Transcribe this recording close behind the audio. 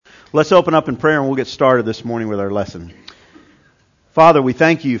Let's open up in prayer and we'll get started this morning with our lesson. Father, we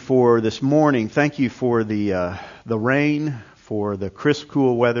thank you for this morning. Thank you for the rain, for the crisp,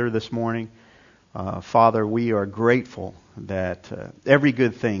 cool weather this morning. Father, we are grateful that every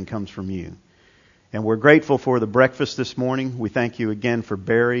good thing comes from you. And we're grateful for the breakfast this morning. We thank you again for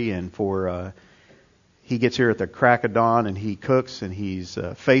Barry and for he gets here at the crack of dawn and he cooks and he's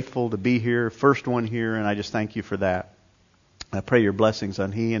faithful to be here, first one here, and I just thank you for that. I pray your blessings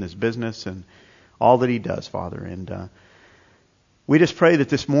on he and his business and all that he does, Father. And we just pray that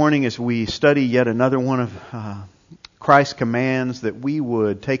this morning as we study yet another one of Christ's commands, that we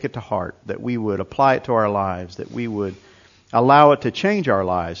would take it to heart, that we would apply it to our lives, that we would allow it to change our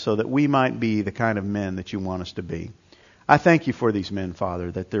lives so that we might be the kind of men that you want us to be. I thank you for these men, Father,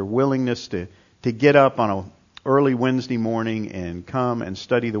 that their willingness to get up on an early Wednesday morning and come and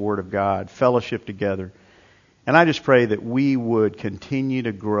study the Word of God, fellowship together. And I just pray that we would continue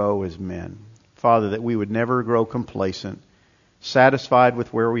to grow as men. Father, that we would never grow complacent, satisfied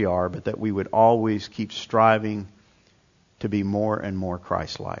with where we are, but that we would always keep striving to be more and more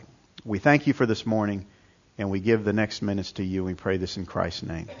Christ-like. We thank you for this morning, and we give the next minutes to you. We pray this in Christ's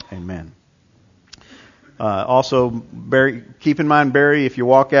name. Amen. Also, Barry, keep in mind, Barry, if you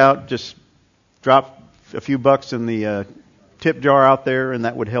walk out, just drop a few bucks in the tip jar out there, and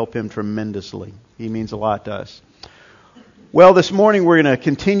that would help him tremendously. He means a lot to us. Well, this morning we're going to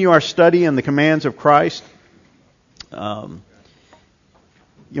continue our study in the commands of Christ. When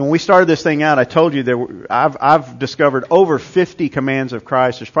we started this thing out, I told you I've discovered over 50 commands of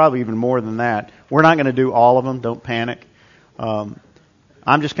Christ. There's probably even more than that. We're not going to do all of them. Don't panic. I'm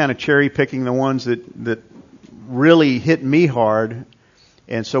just kind of cherry picking the ones that really hit me hard.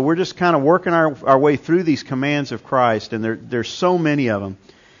 And so we're just kind of working our way through these commands of Christ, and there's so many of them.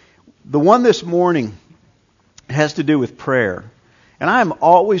 The one this morning has to do with prayer. And I'm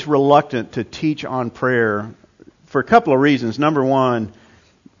always reluctant to teach on prayer for a couple of reasons. Number one,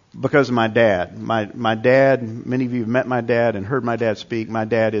 because of my dad. My dad, many of you have met my dad and heard my dad speak. My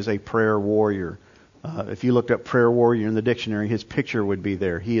dad is a prayer warrior. If you looked up prayer warrior in the dictionary, his picture would be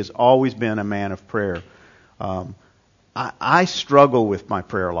there. He has always been a man of prayer. I struggle with my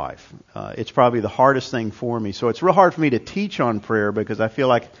prayer life. It's probably the hardest thing for me. So it's real hard for me to teach on prayer because I feel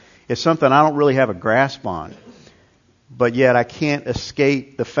like it's something I don't really have a grasp on. But yet I can't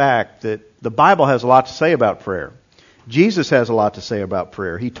escape the fact that the Bible has a lot to say about prayer. Jesus has a lot to say about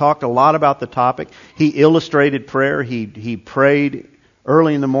prayer. He talked a lot about the topic. He illustrated prayer. He prayed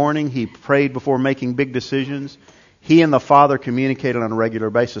early in the morning. He prayed before making big decisions. He and the Father communicated on a regular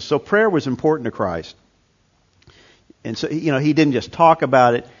basis. So prayer was important to Christ. And so, he didn't just talk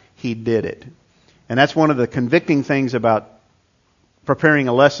about it, he did it. And that's one of the convicting things about preparing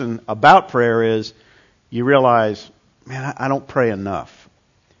a lesson about prayer is you realize, man, I don't pray enough.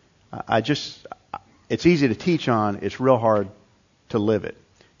 It's easy to teach on, it's real hard to live it.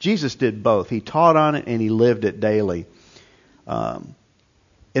 Jesus did both. He taught on it and he lived it daily. And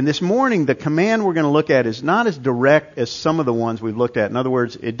this morning, the command we're going to look at is not as direct as some of the ones we've looked at. In other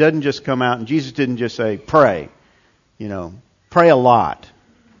words, it doesn't just come out and Jesus didn't just say, pray. Pray a lot.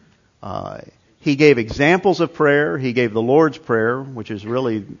 He gave examples of prayer. He gave the Lord's Prayer, which is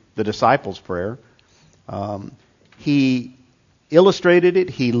really the disciples' prayer. He illustrated it.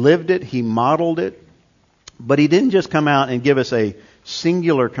 He lived it. He modeled it. But he didn't just come out and give us a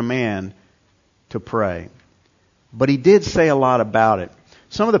singular command to pray. But he did say a lot about it.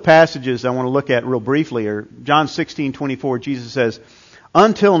 Some of the passages I want to look at real briefly are John 16:24. Jesus says,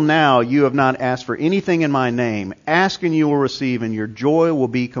 "Until now you have not asked for anything in my name. Ask and you will receive, and your joy will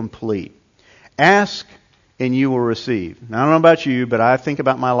be complete." Ask and you will receive. Now, I don't know about you, but I think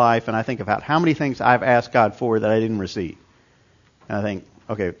about my life and I think about how many things I've asked God for that I didn't receive. And I think,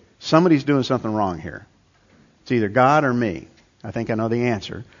 okay, somebody's doing something wrong here. It's either God or me. I think I know the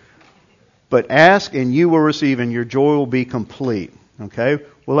answer. But ask and you will receive, and your joy will be complete. Okay?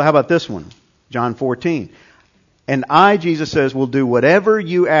 Well, how about this one? John 14. "And I," Jesus says, "will do whatever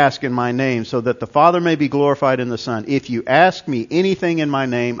you ask in my name so that the Father may be glorified in the Son. If you ask me anything in my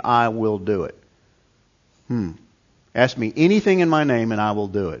name, I will do it." Ask me anything in my name and I will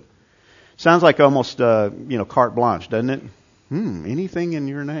do it. Sounds like almost, carte blanche, doesn't it? Anything in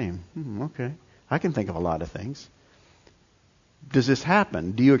your name. Okay. I can think of a lot of things. Does this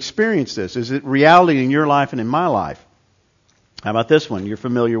happen? Do you experience this? Is it reality in your life and in my life? How about this one? You're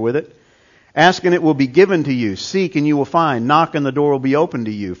familiar with it. "Ask and it will be given to you. Seek and you will find. Knock and the door will be opened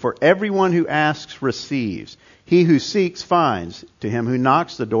to you. For everyone who asks receives. He who seeks finds. To him who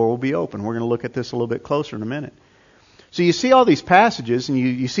knocks the door will be open." We're going to look at this a little bit closer in a minute. So you see all these passages and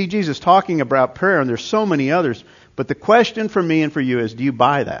you see Jesus talking about prayer, and there's so many others. But the question for me and for you is, do you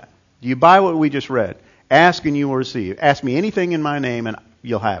buy that? Do you buy what we just read? Ask and you will receive. Ask me anything in my name and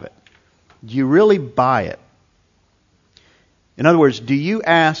you'll have it. Do you really buy it? In other words, do you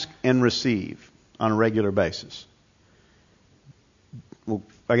ask and receive on a regular basis? Well,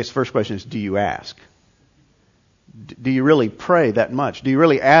 I guess the first question is, do you ask? Do you really pray that much? Do you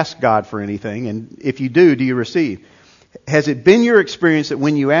really ask God for anything? And if you do you receive? Has it been your experience that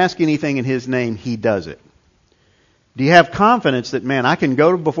when you ask anything in His name, He does it? Do you have confidence that, man, I can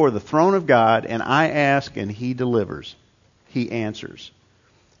go before the throne of God and I ask and He delivers? He answers.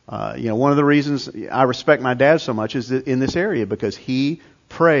 One of the reasons I respect my dad so much is in this area because he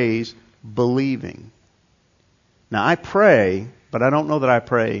prays believing. Now, I pray, but I don't know that I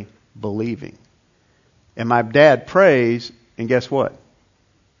pray believing. And my dad prays, and guess what?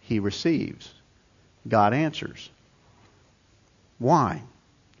 He receives. God answers. Why?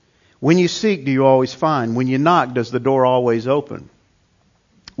 When you seek, do you always find? When you knock, does the door always open?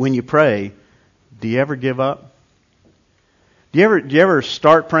 When you pray, do you ever give up? Do you ever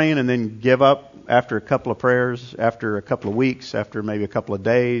start praying and then give up after a couple of prayers, after a couple of weeks, after maybe a couple of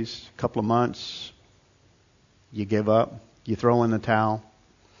days, a couple of months? You give up. You throw in the towel.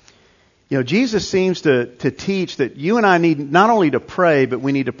 Jesus seems to teach that you and I need not only to pray, but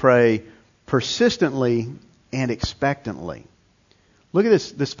we need to pray persistently and expectantly. Look at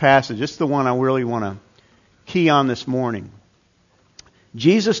this passage. It's the one I really want to key on this morning.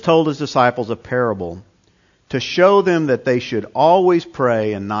 Jesus told His disciples a parable to show them that they should always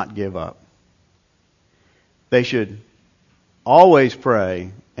pray and not give up. They should always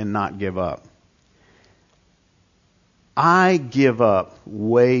pray and not give up. I give up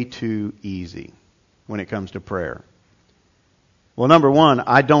way too easy when it comes to prayer. Well, number one,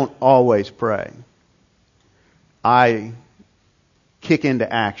 I don't always pray. I kick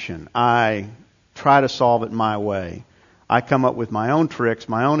into action. I try to solve it my way. I come up with my own tricks,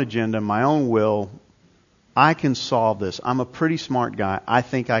 my own agenda, my own will. I can solve this. I'm a pretty smart guy. I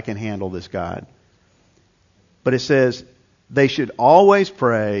think I can handle this, God. But it says they should always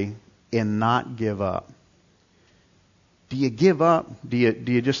pray and not give up. Do you give up? Do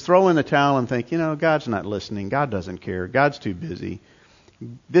you just throw in the towel and think, God's not listening. God doesn't care. God's too busy.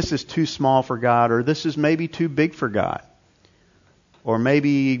 This is too small for God, or this is maybe too big for God. Or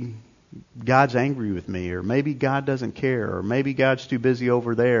maybe God's angry with me, or maybe God doesn't care, or maybe God's too busy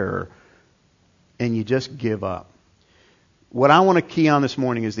over there, and you just give up. What I want to key on this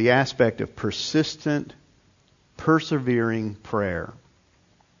morning is the aspect of persistent, persevering prayer.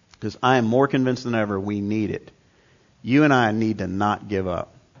 Because I am more convinced than ever we need it. You and I need to not give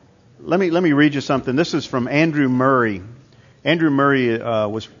up. Let me read you something. This is from Andrew Murray. Andrew Murray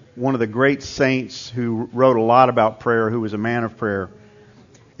was one of the great saints who wrote a lot about prayer, who was a man of prayer.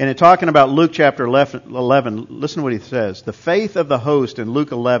 And in talking about Luke chapter 11, listen to what he says. The faith of the host in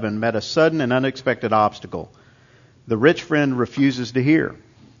Luke 11 met a sudden and unexpected obstacle. The rich friend refuses to hear.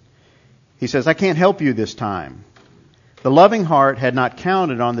 He says, I can't help you this time. The loving heart had not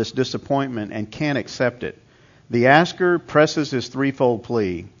counted on this disappointment and can't accept it. The asker presses his threefold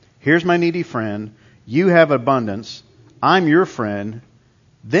plea. Here's my needy friend. You have abundance. I'm your friend.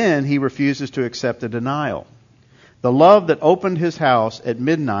 Then he refuses to accept the denial. The love that opened his house at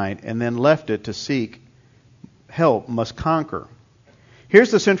midnight and then left it to seek help must conquer.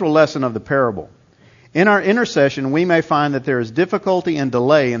 Here's the central lesson of the parable. In our intercession, we may find that there is difficulty and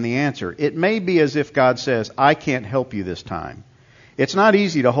delay in the answer. It may be as if God says, I can't help you this time. It's not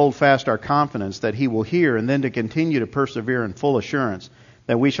easy to hold fast our confidence that He will hear and then to continue to persevere in full assurance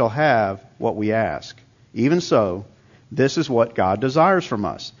that we shall have what we ask. Even so, this is what God desires from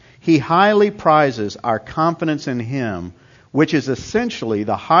us. He highly prizes our confidence in Him, which is essentially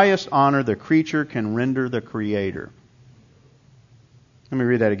the highest honor the creature can render the Creator. Let me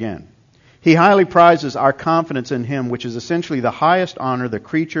read that again. He highly prizes our confidence in Him, which is essentially the highest honor the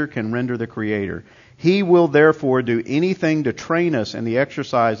creature can render the Creator. He will therefore do anything to train us in the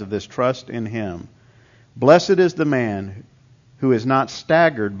exercise of this trust in Him. Blessed is the man who is not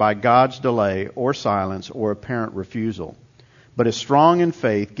staggered by God's delay or silence or apparent refusal, but is strong in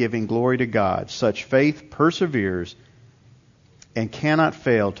faith, giving glory to God. Such faith perseveres and cannot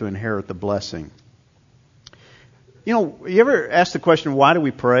fail to inherit the blessing. You ever ask the question, why do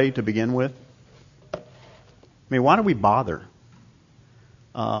we pray to begin with? I mean, why do we bother?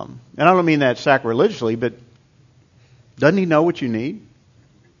 And I don't mean that sacrilegiously, but doesn't He know what you need?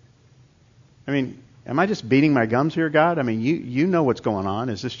 I mean, am I just beating my gums here, God? I mean, you know what's going on.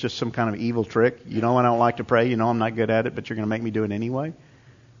 Is this just some kind of evil trick? I don't like to pray. I'm not good at it, but you're going to make me do it anyway?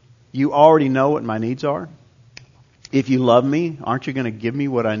 You already know what my needs are. If you love me, aren't you going to give me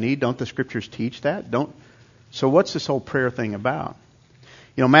what I need? Don't the Scriptures teach that? So what's this whole prayer thing about?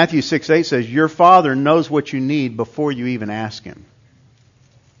 You know, Matthew 6:8 says, your Father knows what you need before you even ask Him.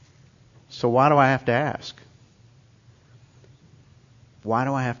 So why do I have to ask? Why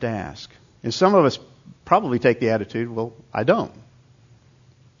do I have to ask? And some of us probably take the attitude, well, I don't.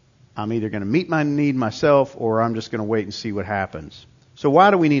 I'm either going to meet my need myself or I'm just going to wait and see what happens. So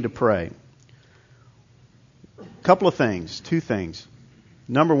why do we need to pray? A couple of things, two things.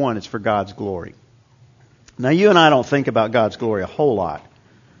 Number one, it's for God's glory. Now, you and I don't think about God's glory a whole lot,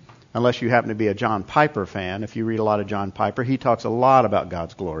 unless you happen to be a John Piper fan. If you read a lot of John Piper, he talks a lot about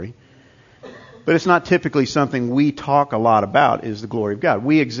God's glory. But it's not typically something we talk a lot about, is the glory of God.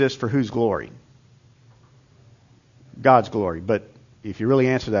 We exist for whose glory? God's glory. But if you really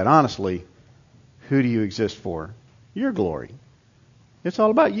answer that honestly, who do you exist for? Your glory. It's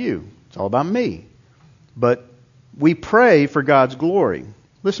all about you. It's all about me. But we pray for God's glory.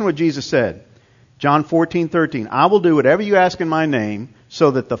 Listen to what Jesus said. John 14:13. I will do whatever you ask in my name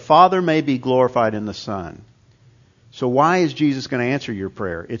so that the Father may be glorified in the Son. So why is Jesus going to answer your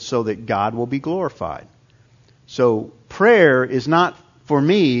prayer? It's so that God will be glorified. So prayer is not for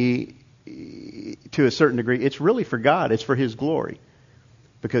me to a certain degree. It's really for God. It's for His glory.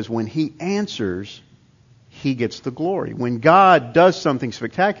 Because when He answers, He gets the glory. When God does something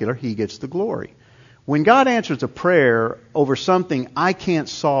spectacular, He gets the glory. When God answers a prayer over something I can't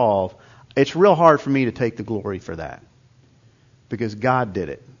solve, it's real hard for me to take the glory for that. Because God did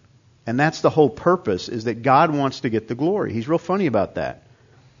it. And that's the whole purpose, is that God wants to get the glory. He's real funny about that.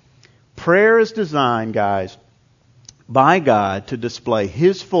 Prayer is designed, guys, by God to display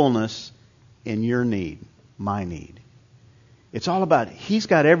His fullness in your need, my need. It's all about, He's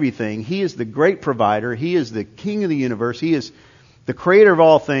got everything. He is the great provider. He is the King of the universe. He is the creator of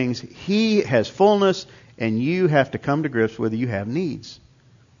all things. He has fullness, and you have to come to grips with you have needs.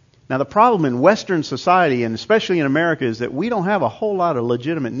 Now, the problem in Western society, and especially in America, is that we don't have a whole lot of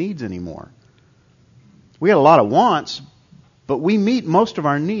legitimate needs anymore. We have a lot of wants, but we meet most of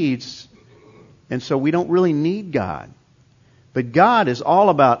our needs, and so we don't really need God. But God is all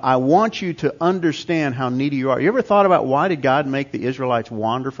about, I want you to understand how needy you are. You ever thought about why did God make the Israelites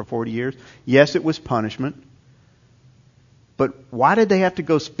wander for 40 years? Yes, it was punishment. But why did they have to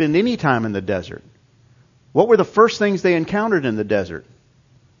go spend any time in the desert? What were the first things they encountered in the desert?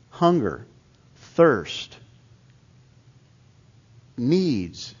 Hunger, thirst,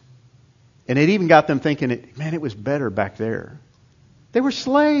 needs. And it even got them thinking, man, it was better back there. They were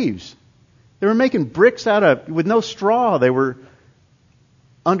slaves. They were making bricks with no straw. They were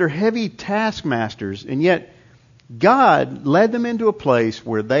under heavy taskmasters. And yet, God led them into a place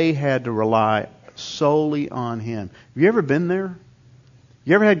where they had to rely solely on Him. Have you ever been there?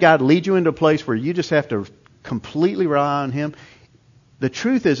 You ever had God lead you into a place where you just have to completely rely on Him? The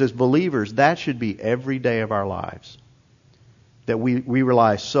truth is, as believers, that should be every day of our lives. That we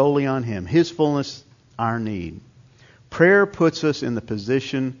rely solely on Him. His fullness, our need. Prayer puts us in the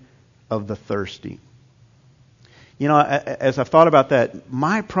position of the thirsty. You know, as I've thought about that,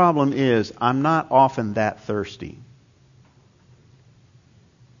 my problem is I'm not often that thirsty.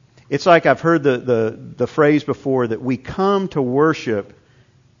 It's like I've heard the phrase before that we come to worship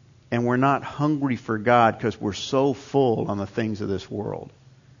and we're not hungry for God because we're so full on the things of this world.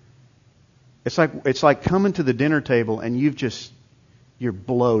 It's like coming to the dinner table and you're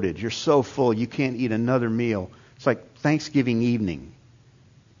bloated. You're so full you can't eat another meal. It's like Thanksgiving evening.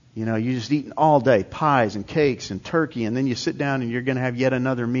 You know, you're just eating all day, pies and cakes and turkey, and then you sit down and you're going to have yet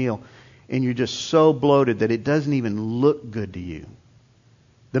another meal, and you're just so bloated that it doesn't even look good to you.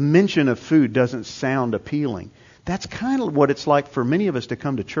 The mention of food doesn't sound appealing. That's kind of what it's like for many of us to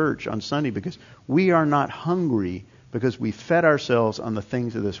come to church on Sunday, because we are not hungry because we fed ourselves on the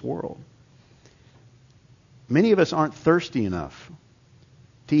things of this world. Many of us aren't thirsty enough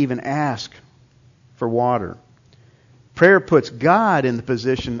to even ask for water. Prayer puts God in the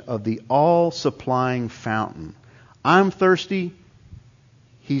position of the all-supplying fountain. I'm thirsty,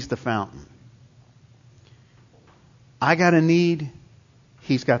 He's the fountain. I got a need,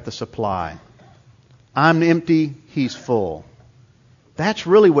 He's got the supply. I'm empty, He's full. That's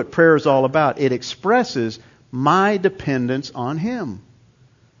really what prayer is all about. It expresses my dependence on Him.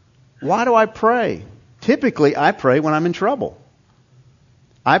 Why do I pray? Typically, I pray when I'm in trouble.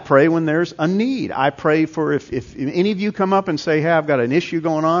 I pray when there's a need. I pray for if any of you come up and say, hey, I've got an issue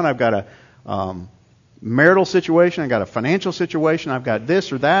going on, I've got a marital situation, I've got a financial situation, I've got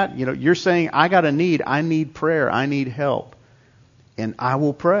this or that. You know, you're saying, I got a need, I need prayer, I need help. And I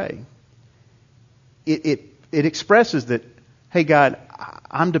will pray. It expresses that, hey God,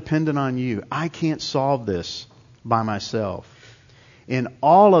 I'm dependent on you. I can't solve this by myself. And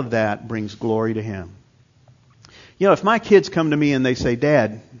all of that brings glory to Him. If my kids come to me and they say,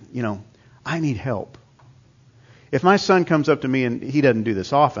 Dad, I need help. If my son comes up to me, and he doesn't do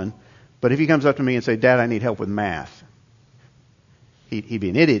this often, but if he comes up to me and say, Dad, I need help with math. He'd be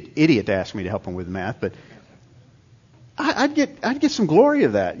an idiot to ask me to help him with math, but I'd get some glory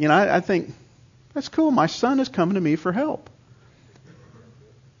of that. I think, that's cool. My son is coming to me for help.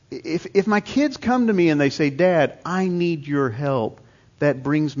 If my kids come to me and they say, Dad, I need your help, that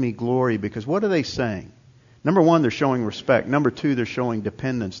brings me glory, because what are they saying? Number one, they're showing respect. Number two, they're showing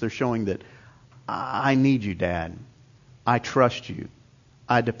dependence. They're showing that I need you, Dad. I trust you.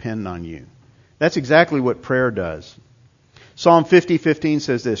 I depend on you. That's exactly what prayer does. Psalm 50:15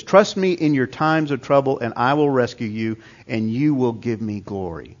 says this, trust me in your times of trouble and I will rescue you and you will give me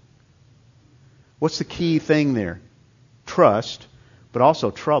glory. What's the key thing there? Trust, but also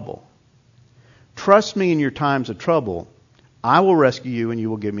trouble. Trust me in your times of trouble. I will rescue you and you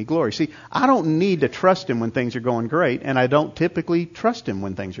will give me glory. See, I don't need to trust Him when things are going great, and I don't typically trust Him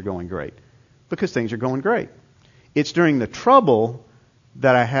when things are going great, because things are going great. It's during the trouble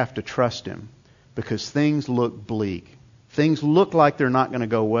that I have to trust Him, because things look bleak. Things look like they're not going to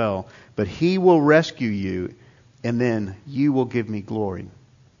go well, but He will rescue you, and then you will give me glory.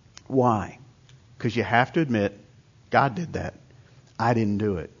 Why? Because you have to admit, God did that. I didn't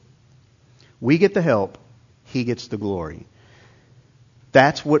do it. We get the help. He gets the glory.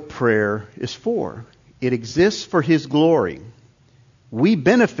 That's what prayer is for. It exists for His glory. We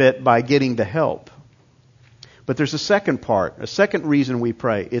benefit by getting the help. But there's a second part, a second reason we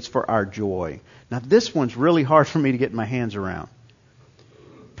pray. It's for our joy. Now, this one's really hard for me to get my hands around,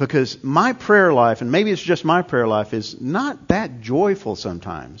 because my prayer life, and maybe it's just my prayer life, is not that joyful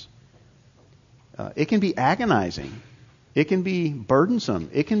sometimes. It can be agonizing. It can be burdensome.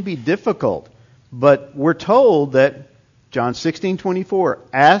 It can be difficult. But we're told that John 16:24,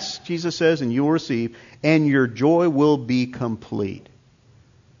 ask, Jesus says, and you will receive, and your joy will be complete.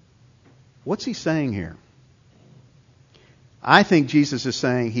 What's He saying here? I think Jesus is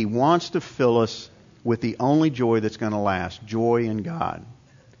saying He wants to fill us with the only joy that's going to last, joy in God.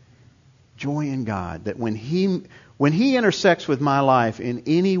 Joy in God. That when He intersects with my life in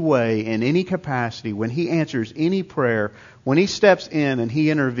any way, in any capacity, when He answers any prayer, when He steps in and He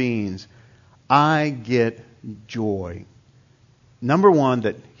intervenes, I get joy. Number one,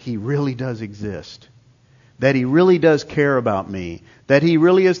 that He really does exist. That He really does care about me. That He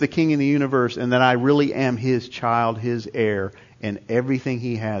really is the King of the universe, and that I really am His child, His heir, and everything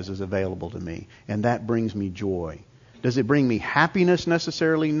He has is available to me. And that brings me joy. Does it bring me happiness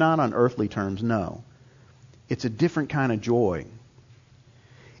necessarily? Not on earthly terms, no. It's a different kind of joy.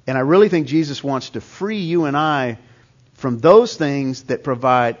 And I really think Jesus wants to free you and I from those things that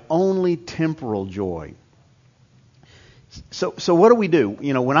provide only temporal joy. So what do we do?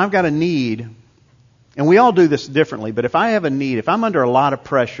 When I've got a need, and we all do this differently, but if I have a need, if I'm under a lot of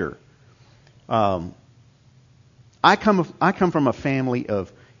pressure, I come from a family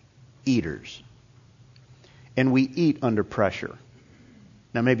of eaters. And we eat under pressure.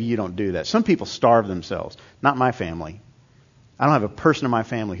 Now, maybe you don't do that. Some people starve themselves. Not my family. I don't have a person in my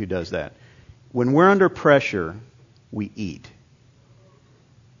family who does that. When we're under pressure, we eat.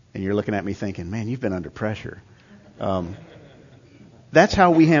 And you're looking at me thinking, man, you've been under pressure. That's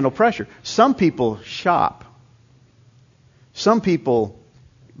how we handle pressure. Some people shop. Some people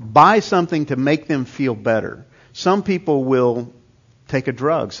buy something to make them feel better. Some people will take a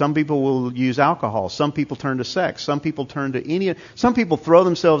drug. Some people will use alcohol. Some people turn to sex. Some people some people throw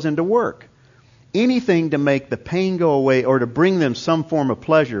themselves into work. Anything to make the pain go away or to bring them some form of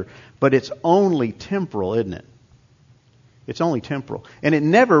pleasure, but it's only temporal, isn't it? It's only temporal. And it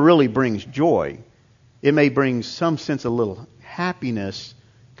never really brings joy. It may bring some sense of little happiness,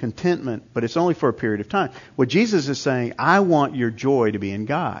 contentment, but it's only for a period of time. What Jesus is saying, I want your joy to be in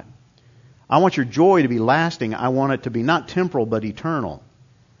God. I want your joy to be lasting. I want it to be not temporal, but eternal.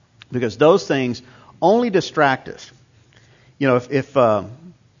 Because those things only distract us. If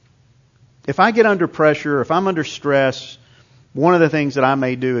I get under pressure, if I'm under stress, one of the things that I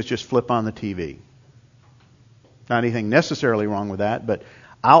may do is just flip on the TV. Not anything necessarily wrong with that, but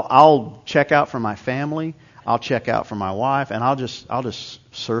I'll check out from my family, I'll check out from my wife, and I'll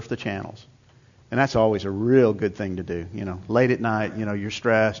just surf the channels. And that's always a real good thing to do. Late at night, you're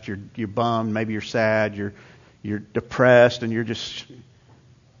stressed, you're bummed, maybe you're sad, you're depressed, and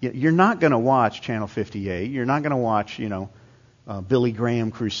you're not going to watch Channel 58. You're not going to watch, Billy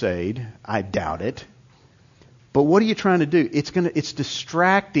Graham Crusade. I doubt it. But what are you trying to do? It's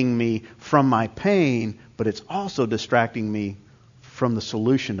distracting me from my pain, but it's also distracting me from the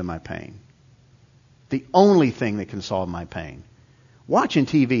solution to my pain. The only thing that can solve my pain. Watching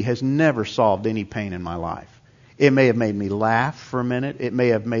TV has never solved any pain in my life. It may have made me laugh for a minute. It may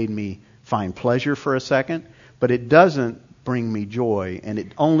have made me find pleasure for a second. But it doesn't bring me joy, and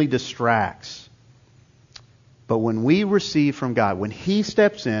it only distracts. But when we receive from God, when He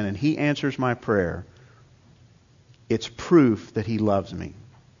steps in and He answers my prayer, it's proof that He loves me.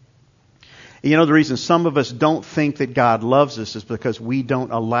 You know, the reason some of us don't think that God loves us is because we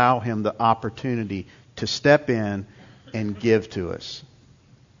don't allow Him the opportunity to step in and give to us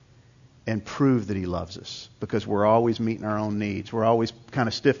and prove that He loves us, because we're always meeting our own needs. We're always kind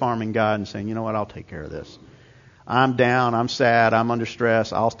of stiff-arming God and saying, you know what, I'll take care of this. I'm down, I'm sad, I'm under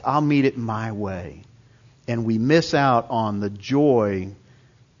stress, I'll meet it my way. And we miss out on the joy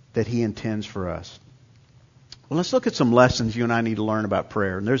that He intends for us. Well, let's look at some lessons you and I need to learn about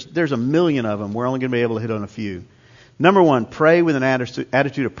prayer. And there's a million of them. We're only going to be able to hit on a few. Number one, pray with an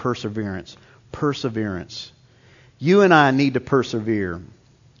attitude of perseverance. Perseverance. You and I need to persevere.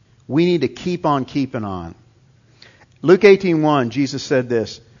 We need to keep on keeping on. Luke 18:1, Jesus said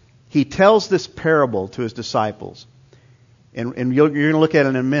this. He tells this parable to His disciples. And you're going to look at it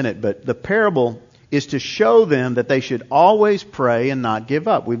in a minute. But the parable is to show them that they should always pray and not give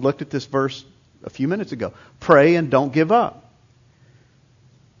up. We've looked at this verse a few minutes ago. Pray and don't give up.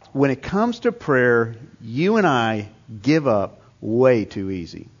 When it comes to prayer, you and I give up way too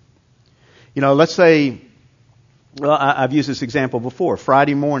easy. You know, let's say, well, I've used this example before.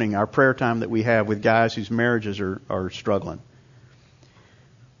 Friday morning, our prayer time that we have with guys whose marriages are struggling.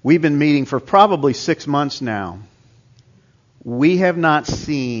 We've been meeting for probably 6 months now. We have not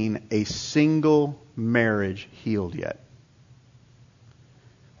seen a single marriage healed yet.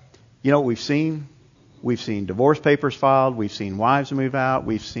 You know what we've seen? We've seen divorce papers filed. We've seen wives move out.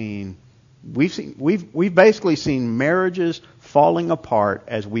 We've basically seen marriages falling apart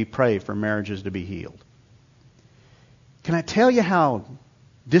as we pray for marriages to be healed. Can I tell you how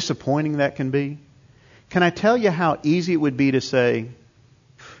disappointing that can be? Can I tell you how easy it would be to say,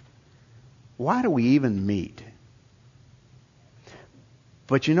 why do we even meet?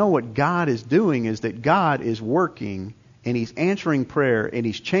 But you know what God is doing is that God is working, and He's answering prayer, and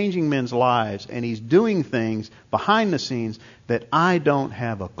He's changing men's lives, and He's doing things behind the scenes that I don't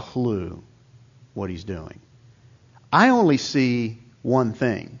have a clue what He's doing. I only see one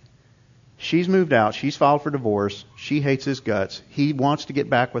thing. She's moved out. She's filed for divorce. She hates his guts. He wants to get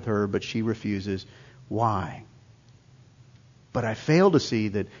back with her, but she refuses. Why? But I fail to see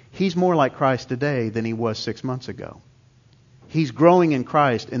that he's more like Christ today than he was 6 months ago. He's growing in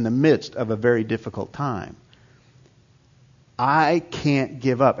Christ in the midst of a very difficult time. I can't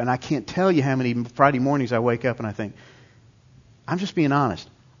give up. And I can't tell you how many Friday mornings I wake up and I think, I'm just being honest,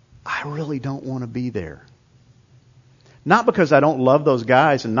 I really don't want to be there. Not because I don't love those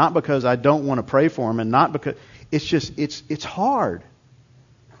guys, and not because I don't want to pray for them, and not because it's hard.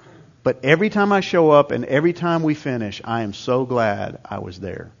 But every time I show up and every time we finish, I am so glad I was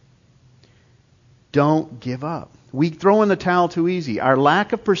there. Don't give up. We throw in the towel too easy. Our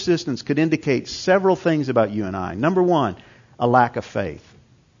lack of persistence could indicate several things about you and I. Number one, a lack of faith.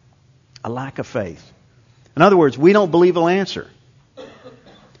 A lack of faith. In other words, we don't believe He'll answer.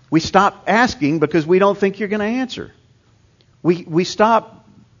 We stop asking because we don't think you're going to answer. We stop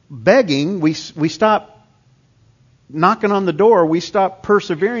begging. We stop knocking on the door. We stop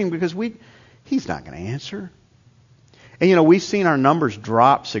persevering because He's not going to answer. And you know, we've seen our numbers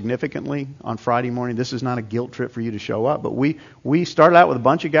drop significantly on Friday morning. This is not a guilt trip for you to show up, but we started out with a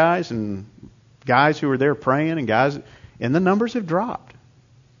bunch of guys and guys who were there praying and the numbers have dropped.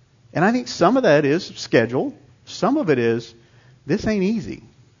 And I think some of that is schedule. Some of it is, this ain't easy.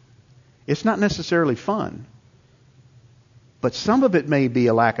 It's not necessarily fun. But some of it may be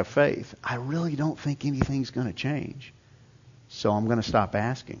a lack of faith. I really don't think anything's going to change. So I'm going to stop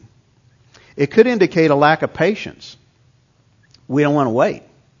asking. It could indicate a lack of patience. We don't want to wait.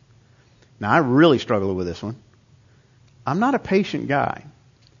 Now, I really struggle with this one. I'm not a patient guy.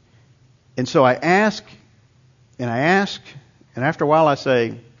 And so I ask, and after a while I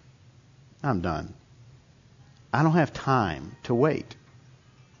say, I'm done. I don't have time to wait.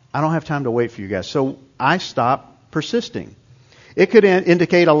 I don't have time to wait for you guys. So I stop persisting. It could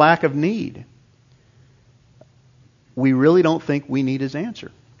indicate a lack of need. We really don't think we need His answer.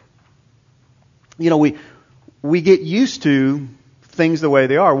 You know, we get used to things the way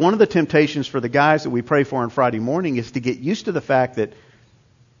they are. One of the temptations for the guys that we pray for on Friday morning is to get used to the fact that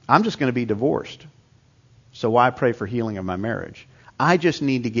I'm just going to be divorced. So why pray for healing of my marriage? I just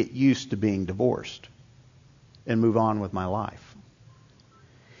need to get used to being divorced and move on with my life.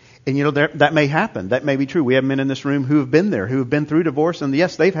 And you know, that may happen. That may be true. We have men in this room who have been there, who have been through divorce, and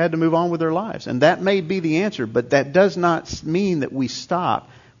yes, they've had to move on with their lives. And that may be the answer, but that does not mean that we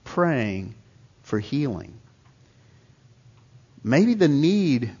stop praying for healing. maybe the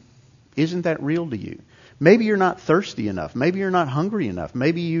need isn't that real to you. Maybe you're not thirsty enough. Maybe you're not hungry enough.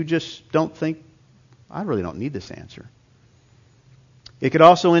 Maybe you just don't think, I really don't need this answer. It could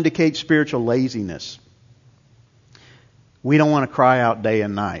also indicate spiritual laziness. We don't want to cry out day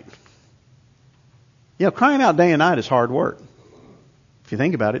and night. You know, crying out day and night is hard work. If you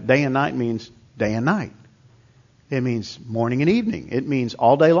think about it, day and night means day and night. It means morning and evening. It means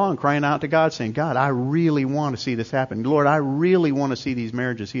all day long crying out to God saying, God, I really want to see this happen. Lord, I really want to see these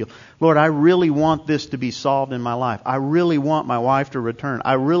marriages healed. Lord, I really want this to be solved in my life. I really want my wife to return.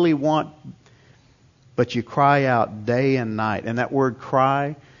 I really want... But you cry out day and night. And that word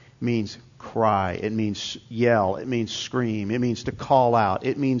cry means cry. It means yell. It means scream. It means to call out.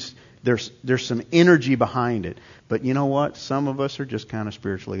 It means there's some energy behind it. But you know what? Some of us are just kind of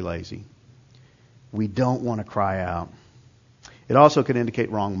spiritually lazy. We don't want to cry out. It also could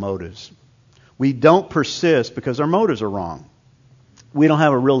indicate wrong motives. We don't persist because our motives are wrong. We don't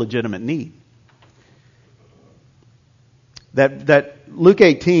have a real legitimate need. That Luke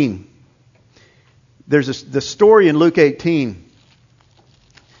 18, the story in Luke 18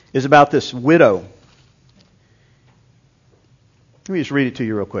 is about this widow. Let me just read it to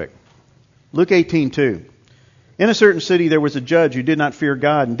you real quick. Luke 18:2. In a certain city there was a judge who did not fear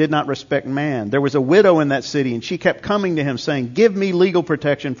God and did not respect man. There was a widow in that city, and she kept coming to him saying, give me legal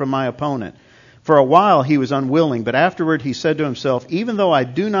protection from my opponent. For a while he was unwilling, but afterward he said to himself, even though I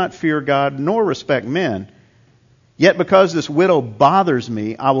do not fear God nor respect men, yet because this widow bothers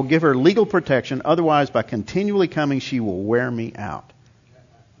me, I will give her legal protection. Otherwise, by continually coming, she will wear me out.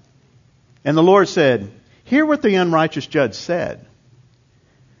 And the Lord said, hear what the unrighteous judge said.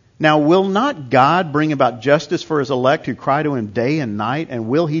 Now, will not God bring about justice for His elect who cry to Him day and night? And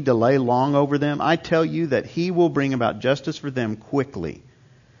will He delay long over them? I tell you that He will bring about justice for them quickly.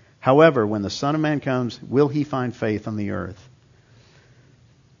 However, when the Son of Man comes, will He find faith on the earth?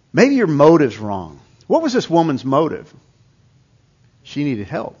 Maybe your motive's wrong. What was this woman's motive? She needed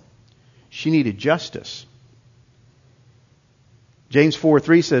help. She needed justice. James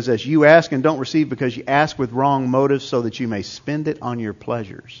 4:3 says, as you ask and don't receive because you ask with wrong motives so that you may spend it on your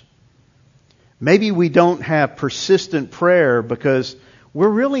pleasures. Maybe we don't have persistent prayer because we're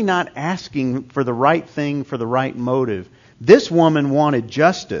really not asking for the right thing for the right motive. This woman wanted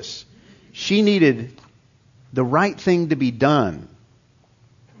justice. She needed the right thing to be done.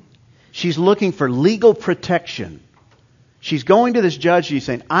 She's looking for legal protection. She's going to this judge. She's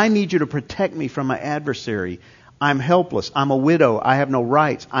saying, I need you to protect me from my adversary. I'm helpless. I'm a widow. I have no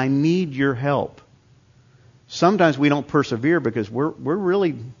rights. I need your help. Sometimes we don't persevere because we're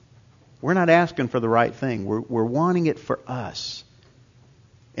not asking for the right thing. We're wanting it for us.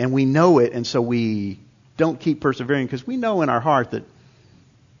 And we know it, and so we don't keep persevering because we know in our heart that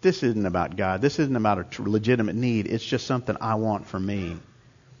this isn't about God. This isn't about a legitimate need. It's just something I want for me.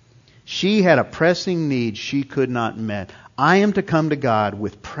 She had a pressing need she could not meet. I am to come to God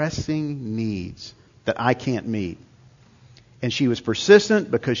with pressing needs that I can't meet. And she was persistent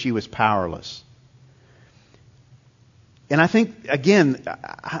because she was powerless. And I think, again,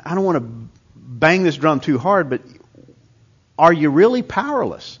 I don't want to bang this drum too hard, but are you really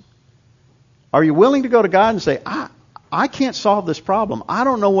powerless? Are you willing to go to God and say, I can't solve this problem. I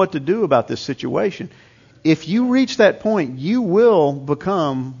don't know what to do about this situation. If you reach that point, you will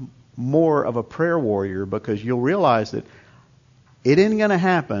become more of a prayer warrior because you'll realize that it ain't going to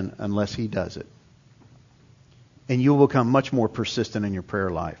happen unless He does it. And you'll become much more persistent in your prayer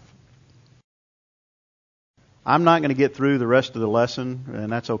life. I'm not going to get through the rest of the lesson,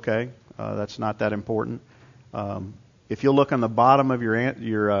 and that's okay. That's not that important. If you'll look on the bottom of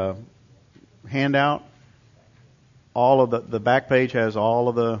your handout, all of the back page has all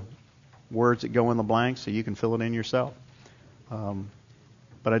of the words that go in the blanks, so you can fill it in yourself.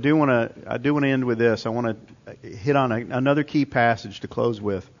 But I do want to end with this. I want to hit on another key passage to close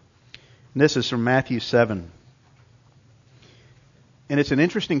with. And this is from Matthew 7. And it's an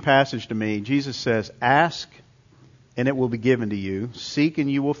interesting passage to me. Jesus says, ask and it will be given to you. Seek and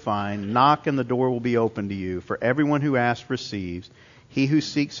you will find. Knock and the door will be opened to you. For everyone who asks receives. He who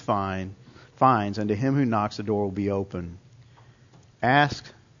seeks finds. And to him who knocks the door will be open. Ask,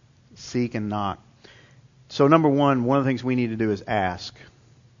 seek, and knock. So number one of the things we need to do is ask.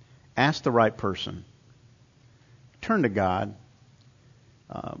 Ask the right person. Turn to God.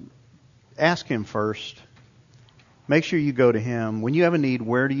 Ask Him first. Make sure you go to Him. When you have a need,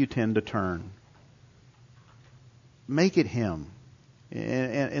 where do you tend to turn? Make it Him.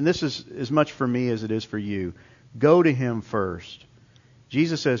 And this is as much for me as it is for you. Go to Him first.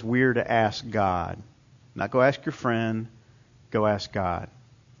 Jesus says we're to ask God. Not go ask your friend. Go ask God.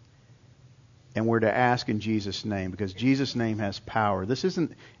 And we're to ask in Jesus' name, because Jesus' name has power.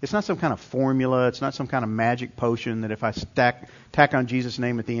 It's not some kind of formula. It's not some kind of magic potion that if I tack on Jesus'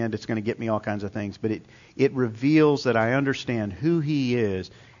 name at the end, it's going to get me all kinds of things. But it reveals that I understand who He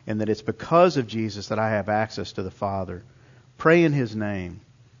is, and that it's because of Jesus that I have access to the Father. Pray in His name.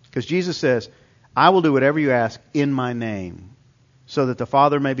 Because Jesus says, I will do whatever you ask in my name, so that the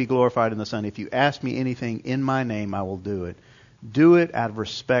Father may be glorified in the Son. If you ask me anything in my name, I will do it. Do it out of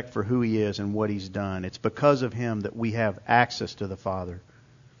respect for who He is and what He's done. It's because of Him that we have access to the Father.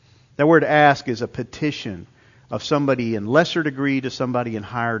 That word ask is a petition of somebody in lesser degree to somebody in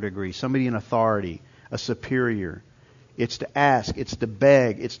higher degree, somebody in authority, a superior. It's to ask, it's to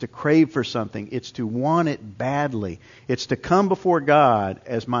beg, it's to crave for something, it's to want it badly. It's to come before God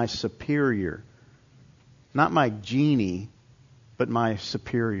as my superior. Not my genie, but my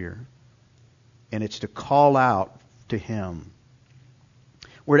superior. And it's to call out to Him.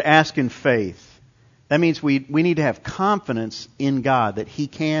 We're to ask in faith. That means we need to have confidence in God that He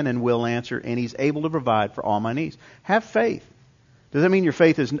can and will answer, and He's able to provide for all my needs. Have faith. Does that mean your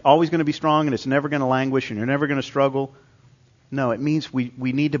faith is always going to be strong and it's never going to languish and you're never going to struggle? No, it means we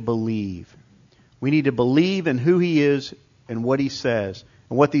need to believe. We need to believe in who He is and what He says.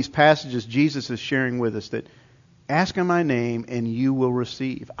 And what these passages Jesus is sharing with us, that ask in my name and you will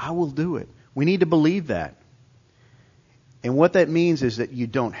receive. I will do it. We need to believe that. And what that means is that you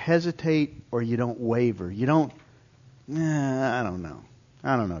don't hesitate or you don't waver. You don't, I don't know.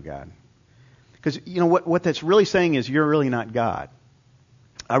 I don't know, God. Because, what that's really saying is you're really not God.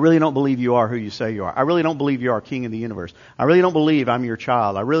 I really don't believe you are who you say you are. I really don't believe you are King of the universe. I really don't believe I'm your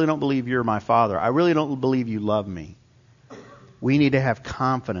child. I really don't believe you're my Father. I really don't believe you love me. We need to have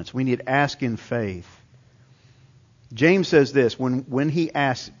confidence. We need to ask in faith. James says this, when he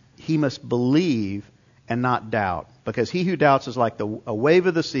asks, he must believe and not doubt. Because he who doubts is like a wave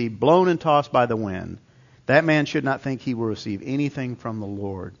of the sea, blown and tossed by the wind. That man should not think he will receive anything from the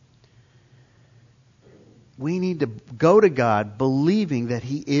Lord. We need to go to God believing that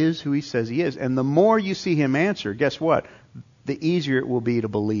He is who He says He is. And the more you see Him answer, guess what? The easier it will be to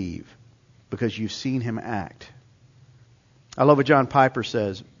believe, because you've seen Him act. I love what John Piper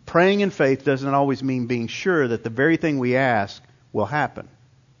says. Praying in faith doesn't always mean being sure that the very thing we ask will happen.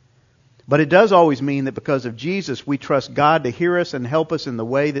 But it does always mean that because of Jesus, we trust God to hear us and help us in the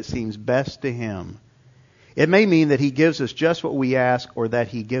way that seems best to Him. It may mean that He gives us just what we ask, or that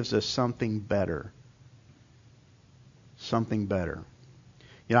He gives us something better. Something better.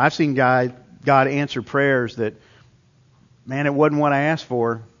 I've seen God answer prayers that, man, it wasn't what I asked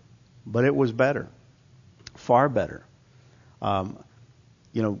for, but it was better. Far better. I've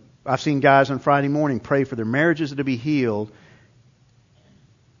seen guys on Friday morning pray for their marriages to be healed,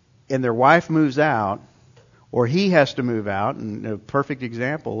 and their wife moves out, or he has to move out. And a perfect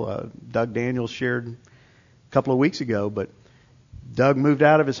example, Doug Daniels shared a couple of weeks ago, but Doug moved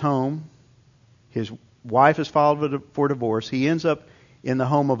out of his home. His wife is filed for divorce. He ends up in the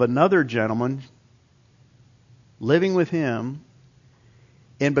home of another gentleman, living with him.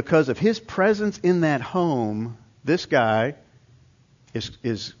 And because of his presence in that home, this guy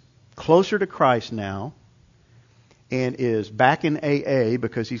is closer to Christ now, and is back in AA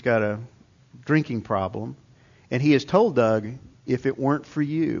because he's got a drinking problem. And he has told Doug, if it weren't for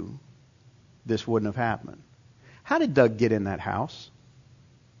you, this wouldn't have happened. How did Doug get in that house?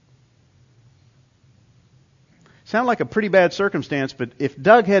 Sound like a pretty bad circumstance, but if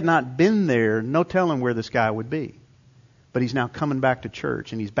Doug had not been there, no telling where this guy would be. But he's now coming back to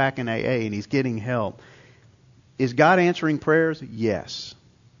church, and he's back in AA, and he's getting help. Is God answering prayers? Yes.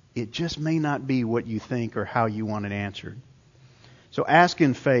 It just may not be what you think or how you want it answered. So ask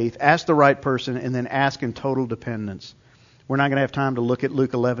in faith, ask the right person, and then ask in total dependence. We're not going to have time to look at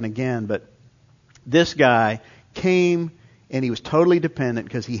Luke 11 again, but this guy came and he was totally dependent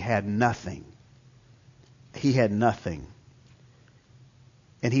because he had nothing. He had nothing.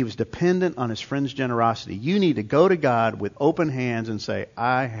 And he was dependent on his friend's generosity. You need to go to God with open hands and say,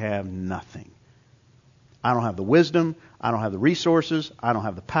 I have nothing. I don't have the wisdom. I don't have the resources. I don't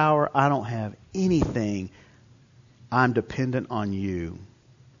have the power. I don't have anything. I'm dependent on you.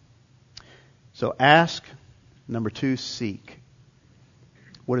 So ask. Number 2, seek.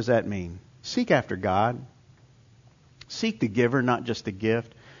 What does that mean? Seek after God. Seek the giver, not just the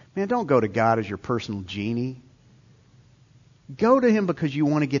gift. Man, don't go to God as your personal genie. Go to Him because you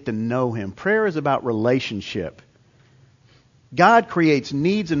want to get to know Him. Prayer is about relationship. God creates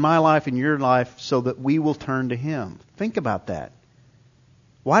needs in my life and your life so that we will turn to Him. Think about that.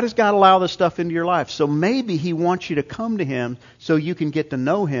 Why does God allow this stuff into your life? So maybe He wants you to come to Him so you can get to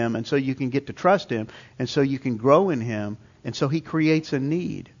know Him, and so you can get to trust Him, and so you can grow in Him, and so He creates a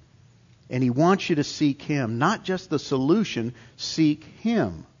need. And He wants you to seek Him. Not just the solution, seek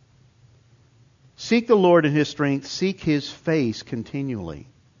Him. Seek the Lord in His strength. Seek His face continually.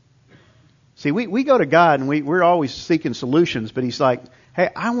 See, we go to God and we're always seeking solutions, but He's like, hey,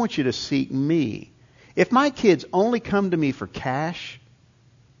 I want you to seek me. If my kids only come to me for cash,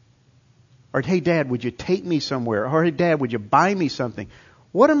 or hey, Dad, would you take me somewhere? Or hey, Dad, would you buy me something?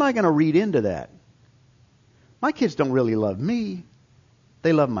 What am I going to read into that? My kids don't really love me.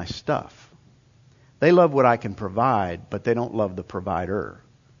 They love my stuff. They love what I can provide, but they don't love the provider.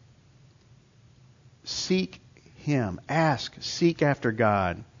 Seek Him. Ask. Seek after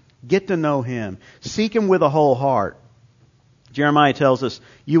God. Get to know Him. Seek Him with a whole heart. Jeremiah tells us,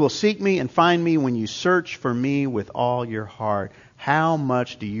 you will seek me and find me when you search for me with all your heart. How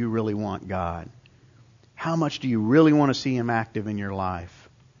much do you really want God? How much do you really want to see Him active in your life?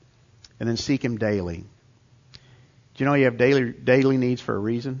 And then seek Him daily. Do you know you have daily needs for a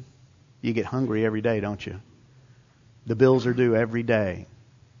reason? You get hungry every day, don't you? The bills are due every day.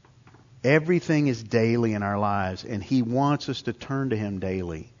 Everything is daily in our lives, and He wants us to turn to Him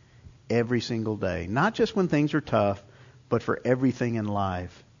daily, every single day. Not just when things are tough, but for everything in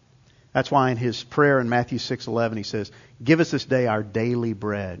life. That's why in His prayer in Matthew 6:11 He says, give us this day our daily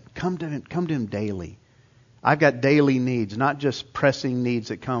bread. Come to Him daily. I've got daily needs, not just pressing needs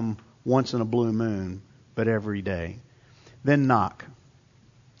that come once in a blue moon, but every day. Then knock.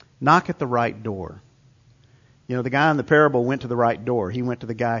 Knock at the right door. You know, the guy in the parable went to the right door. He went to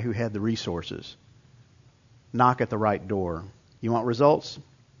the guy who had the resources. Knock at the right door. You want results?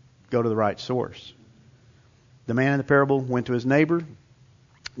 Go to the right source. The man in the parable went to his neighbor.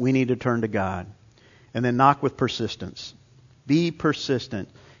 We need to turn to God. And then knock with persistence. Be persistent.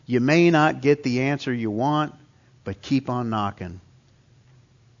 You may not get the answer you want, but keep on knocking.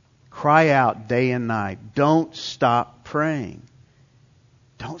 Cry out day and night. Don't stop praying.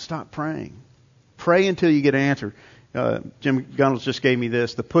 Don't stop praying. Pray until you get an answer. Jim Gunnels just gave me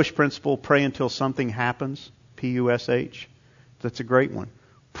this. The PUSH principle, pray until something happens. P-U-S-H. That's a great one.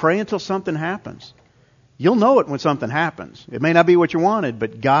 Pray until something happens. You'll know it when something happens. It may not be what you wanted,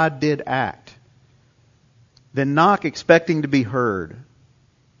 but God did act. Then knock expecting to be heard.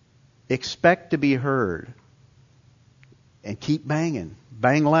 Expect to be heard. And keep banging.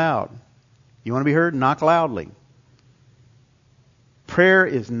 Bang loud. You want to be heard? Knock loudly. Prayer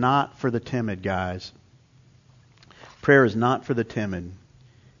is not for the timid, guys. Prayer is not for the timid.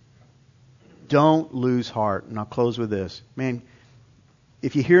 Don't lose heart. And I'll close with this. Man,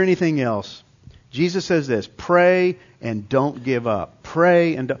 if you hear anything else, Jesus says this, pray and don't give up.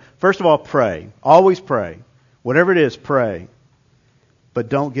 Pray and don't. First of all, pray. Always pray. Whatever it is, pray. But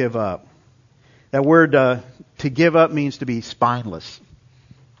don't give up. That word to give up means to be spineless.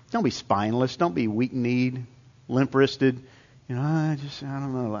 Don't be spineless. Don't be weak-kneed, limp-wristed. You know, I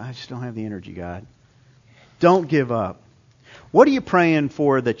don't know. I just don't have the energy, God. Don't give up. What are you praying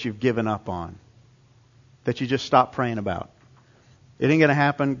for that you've given up on? That you just stopped praying about? It ain't going to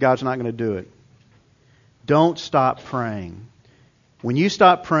happen. God's not going to do it. Don't stop praying. When you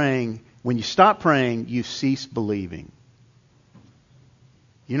stop praying, you cease believing.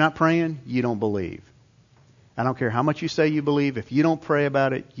 You're not praying, you don't believe. I don't care how much you say you believe. If you don't pray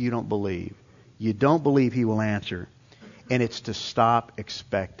about it, you don't believe. You don't believe He will answer. And it's to stop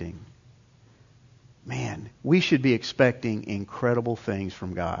expecting. Man, we should be expecting incredible things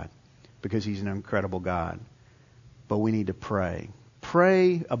from God because He's an incredible God. But we need to pray.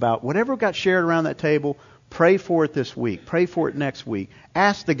 Pray about whatever got shared around that table. Pray for it this week. Pray for it next week.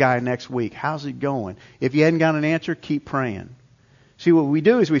 Ask the guy next week, how's it going? If you hadn't got an answer, keep praying. See, what we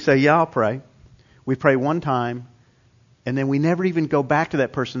do is we say, yeah, I'll pray. We pray one time, and then we never even go back to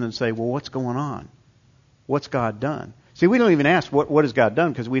that person and say, well, what's going on? What's God done? See, we don't even ask, what has God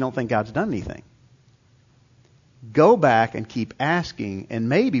done? Because we don't think God's done anything. Go back and keep asking, and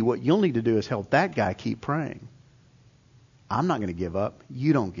maybe what you'll need to do is help that guy keep praying. I'm not going to give up.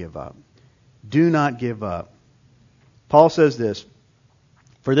 You don't give up. Do not give up. Paul says this,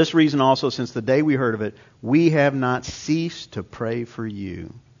 for this reason also, since the day we heard of it, we have not ceased to pray for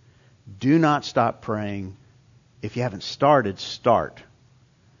you. Do not stop praying. If you haven't started, start.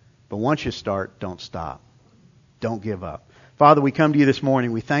 But once you start, don't stop. Don't give up. Father, we come to you this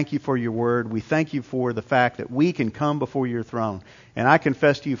morning. We thank you for your word. We thank you for the fact that we can come before your throne. And I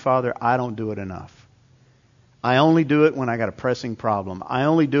confess to you, Father, I don't do it enough. I only do it when I got a pressing problem. I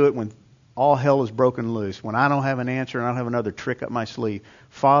only do it when all hell is broken loose, when I don't have an answer and I don't have another trick up my sleeve.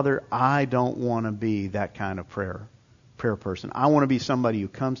 Father, I don't want to be that kind of prayer person. I want to be somebody who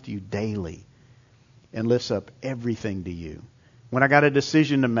comes to you daily and lifts up everything to you. When I got a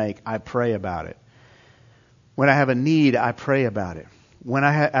decision to make, I pray about it. When I have a need, I pray about it. When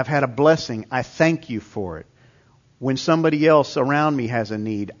I've had a blessing, I thank you for it. When somebody else around me has a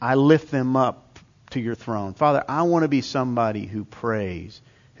need, I lift them up to your throne. Father, I want to be somebody who prays,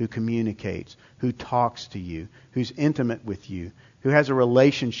 who communicates, who talks to you, who's intimate with you, who has a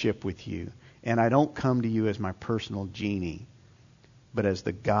relationship with you. And I don't come to you as my personal genie, but as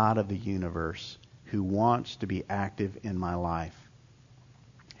the God of the universe who wants to be active in my life.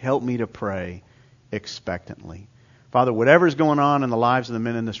 Help me to pray expectantly. Father, whatever's going on in the lives of the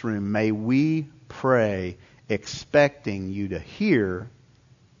men in this room, may we pray expecting you to hear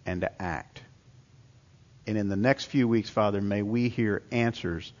and to act. And in the next few weeks, Father, may we hear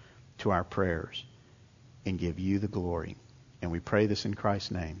answers to our prayers and give you the glory. And we pray this in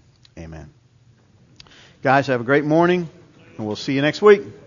Christ's name. Amen. Guys, have a great morning, and we'll see you next week.